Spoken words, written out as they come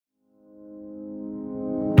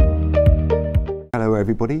Hello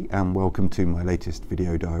everybody and welcome to my latest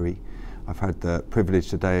video diary. I've had the privilege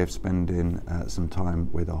today of spending some time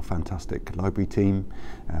with our fantastic library team,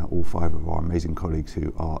 all 5 of our amazing colleagues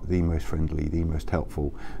who are the most friendly, the most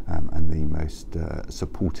helpful and the most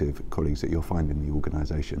supportive colleagues that you'll find in the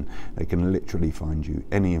organisation. They can literally find you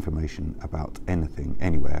any information about anything,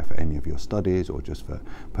 anywhere, for any of your studies or just for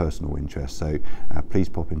personal interest. So please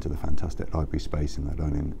pop into the fantastic library space in the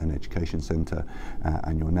Learning and Education Centre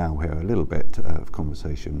and you'll now hear a little bit of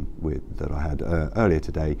conversation that I had earlier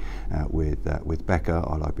today with Becca,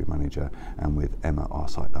 our library manager, and with Emma, our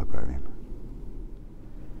site librarian.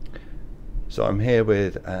 So I'm here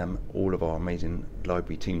with all of our amazing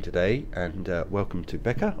library team today, and welcome to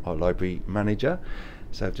Becca, our library manager.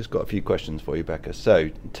 So I've just got a few questions for you, Becca.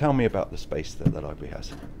 So tell me about the space that the library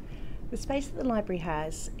has. The space that the library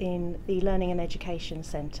has in the Learning and Education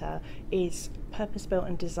Centre is purpose-built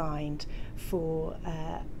and designed for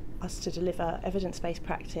us to deliver evidence-based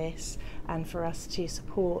practice and for us to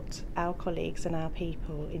support our colleagues and our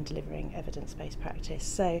people in delivering evidence-based practice.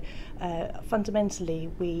 So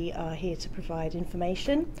fundamentally we are here to provide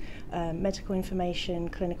information, medical information,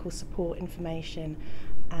 clinical support information,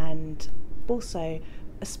 and also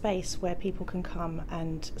a space where people can come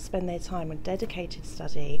and spend their time on dedicated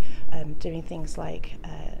study, doing things like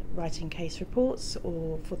writing case reports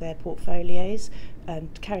or for their portfolios,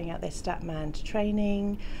 carrying out their StatMand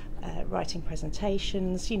training, writing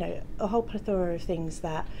presentations, you know, a whole plethora of things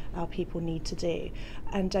that our people need to do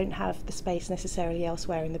and don't have the space necessarily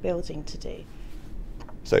elsewhere in the building to do.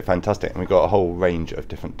 So fantastic, and we've got a whole range of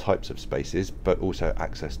different types of spaces, but also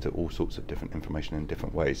access to all sorts of different information in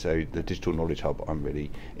different ways. So the Digital Knowledge Hub I'm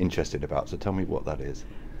really interested about, so tell me what that is.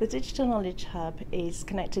 The Digital Knowledge Hub is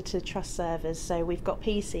connected to Trust servers, so we've got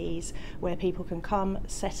PCs where people can come,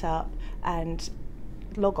 set up and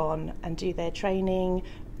log on and do their training,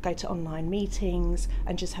 go to online meetings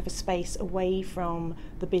and just have a space away from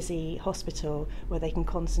the busy hospital where they can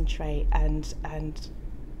concentrate and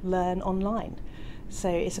learn online. So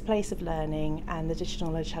it's a place of learning, and the Digital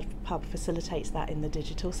Knowledge Hub facilitates that in the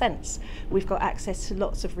digital sense. We've got access to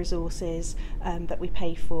lots of resources that we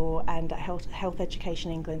pay for, and that Health Education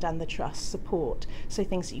England and the Trust support. So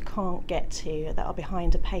things that you can't get to that are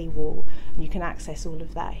behind a paywall, and you can access all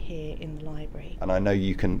of that here in the library. And I know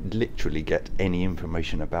you can literally get any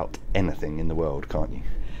information about anything in the world, can't you?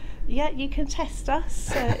 Yeah, you can test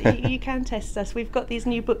us. You can test us. We've got these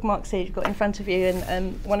new bookmarks here you've got in front of you,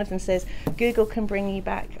 and one of them says, Google can bring you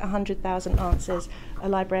back 100,000 answers, a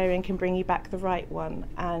librarian can bring you back the right one,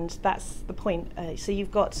 and that's the point. So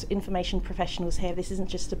you've got information professionals here. This isn't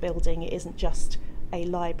just a building, it isn't just a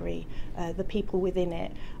library. The people within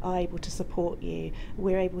it are able to support you.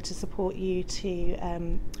 We're able to support you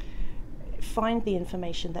to find the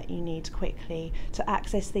information that you need quickly, to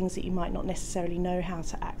access things that you might not necessarily know how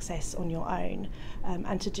to access on your own,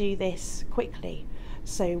 and to do this quickly.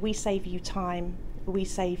 So we save you time, we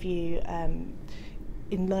save you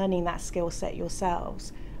in learning that skill set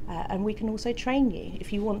yourselves, and we can also train you.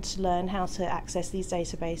 If you want to learn how to access these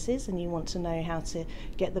databases and you want to know how to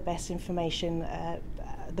get the best information,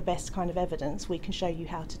 the best kind of evidence, we can show you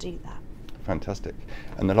how to do that. Fantastic.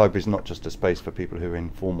 And the library is not just a space for people who are in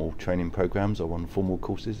formal training programs or on formal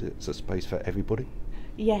courses, it's a space for everybody?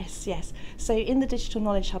 Yes, yes. So in the Digital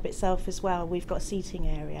Knowledge Hub itself as well, we've got a seating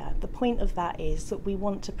area. The point of that is that we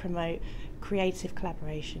want to promote creative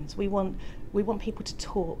collaborations. We want people to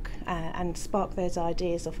talk and spark those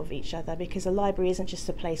ideas off of each other, because a library isn't just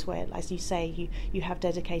a place where, as you say, you have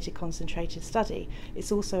dedicated concentrated study.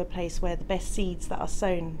 It's also a place where the best seeds that are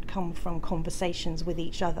sown come from conversations with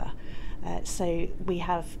each other. So we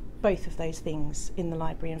have both of those things in the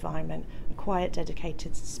library environment: a quiet,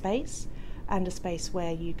 dedicated space and a space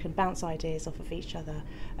where you can bounce ideas off of each other,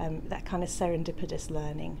 that kind of serendipitous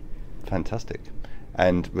learning. Fantastic.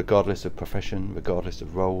 And regardless of profession, regardless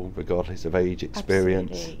of role, regardless of age,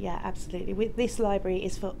 experience? Absolutely, yeah, absolutely. This library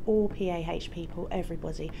is for all PAH people,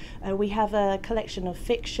 everybody. We have a collection of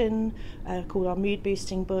fiction called our mood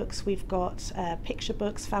boosting books. We've got picture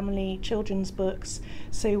books, family, children's books.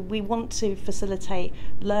 So we want to facilitate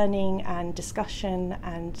learning and discussion,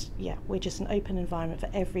 and yeah, we're just an open environment for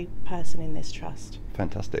every person in this trust.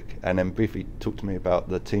 Fantastic. And then briefly talk to me about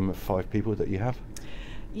the team of 5 people that you have.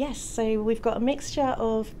 Yes, so we've got a mixture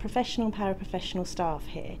of professional and paraprofessional staff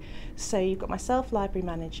here. So you've got myself, library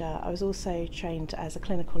manager. I was also trained as a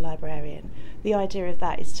clinical librarian. The idea of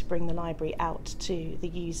that is to bring the library out to the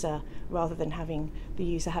user rather than having the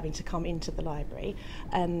user having to come into the library.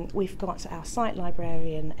 We've got our site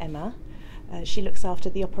librarian, Emma. She looks after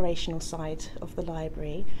the operational side of the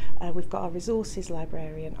library. We've got our resources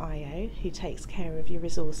librarian, Io, who takes care of your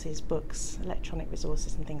resources, books, electronic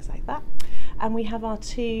resources and things like that. And we have our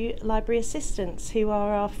 2 library assistants who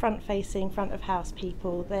are our front-facing, front-of-house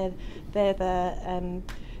people. They're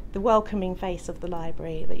the welcoming face of the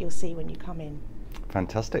library that you'll see when you come in.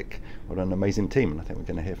 Fantastic. What an amazing team, and I think we're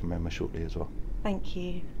going to hear from Emma shortly as well. Thank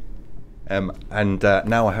you. And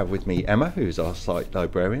now I have with me Emma, who's our site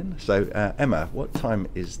librarian. So Emma, what time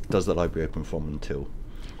does the library open from until?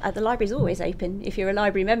 The library's always open. If you're a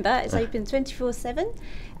library member, it's open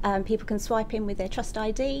 24/7. People can swipe in with their Trust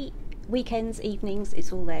ID. Weekends, evenings,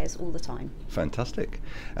 it's all theirs all the time. Fantastic.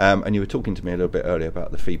 And you were talking to me a little bit earlier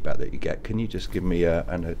about the feedback that you get. Can you just give me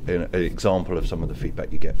an example of some of the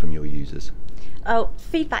feedback you get from your users?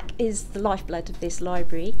 Feedback is the lifeblood of this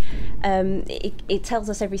library. It tells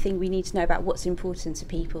us everything we need to know about what's important to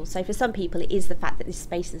people. So for some people it is the fact that this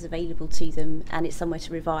space is available to them and it's somewhere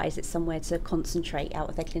to revise, it's somewhere to concentrate out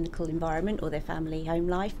of their clinical environment or their family home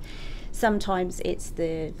life. Sometimes it's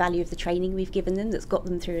the value of the training we've given them that's got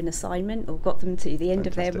them through an assignment or got them to the end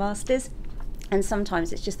of their masters. And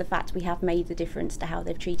sometimes it's just the fact we have made the difference to how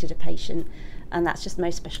they've treated a patient, and that's just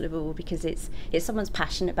most special of all because it's someone's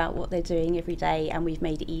passionate about what they're doing every day and we've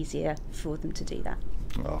made it easier for them to do that.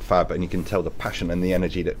 Oh, fab, and you can tell the passion and the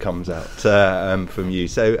energy that comes out from you.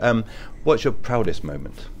 So what's your proudest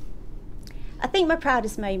moment? I think my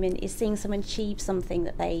proudest moment is seeing someone achieve something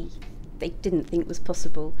that they didn't think was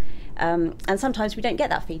possible. And sometimes we don't get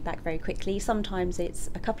that feedback very quickly. Sometimes it's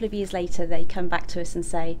a couple of years later they come back to us and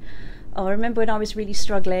say, oh, I remember when I was really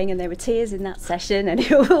struggling and there were tears in that session and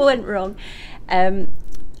it all went wrong.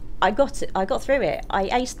 I got through it. I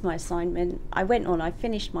aced my assignment. I went on, I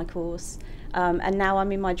finished my course, and now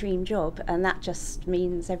I'm in my dream job, and that just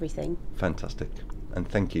means everything. Fantastic. And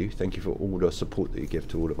thank you for all the support that you give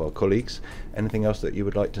to all of our colleagues. Anything else that you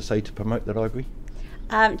would like to say to promote the library?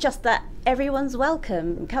 Just that everyone's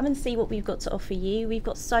welcome. Come and see what we've got to offer you. We've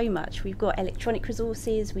got so much. We've got electronic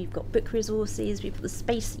resources, we've got book resources, we've got the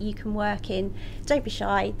space that you can work in. Don't be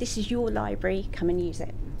shy. This is your library. Come and use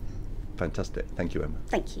it. Fantastic. Thank you, Emma.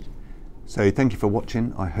 Thank you. So thank you for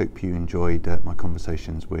watching. I hope you enjoyed my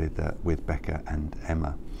conversations with Becca and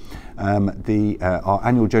Emma. Our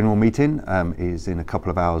annual general meeting is in a couple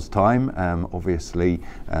of hours' time. Obviously,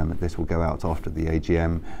 this will go out after the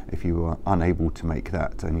AGM. If you are unable to make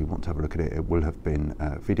that and you want to have a look at it, it will have been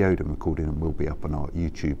videoed and recorded and will be up on our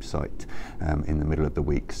YouTube site in the middle of the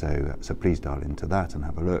week. So please dial into that and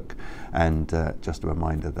have a look. And just a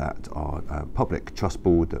reminder that our public trust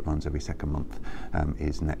board that runs every second month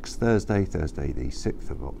is next Thursday the 6th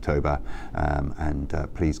of October. And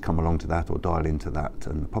please come along to that or dial into that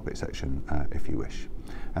and the public section if you wish.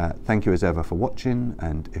 Thank you as ever for watching,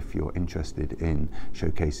 and if you're interested in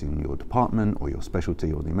showcasing your department or your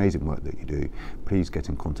specialty or the amazing work that you do, please get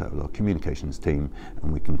in contact with our communications team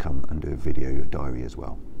and we can come and do a video diary as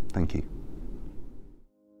well. Thank you.